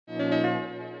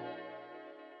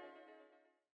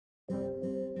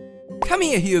Come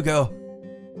here, Hugo.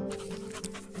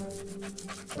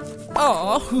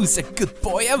 Oh, who's a good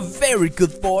boy? A very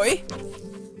good boy.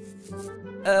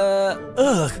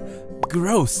 Ugh.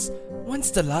 Gross.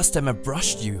 When's the last time I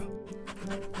brushed you?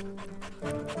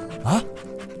 Huh?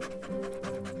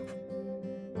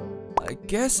 I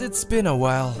guess it's been a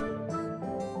while.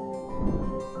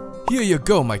 Here you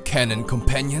go, my cannon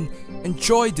companion.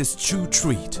 Enjoy this chew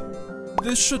treat.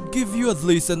 This should give you at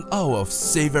least an hour of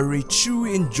savory chew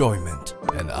enjoyment.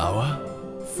 An hour?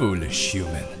 Foolish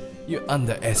human. You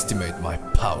underestimate my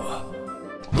power.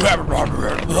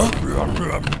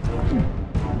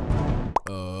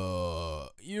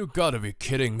 You gotta be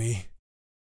kidding me.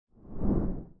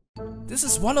 This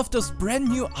is one of those brand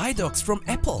new iDocs from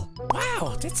Apple.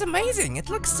 Wow, that's amazing. It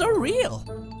looks so real.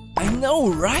 I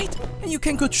know, right? And you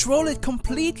can control it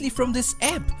completely from this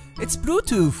app. It's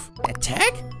Bluetooth.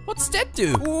 Attack? What's that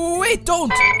do? Wait,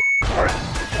 don't!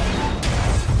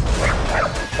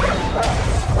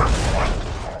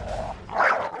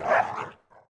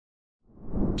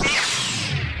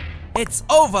 It's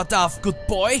over, Darth, good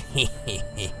boy.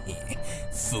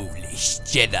 Foolish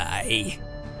Jedi.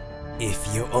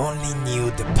 If you only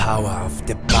knew the power of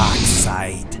the dark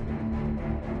side.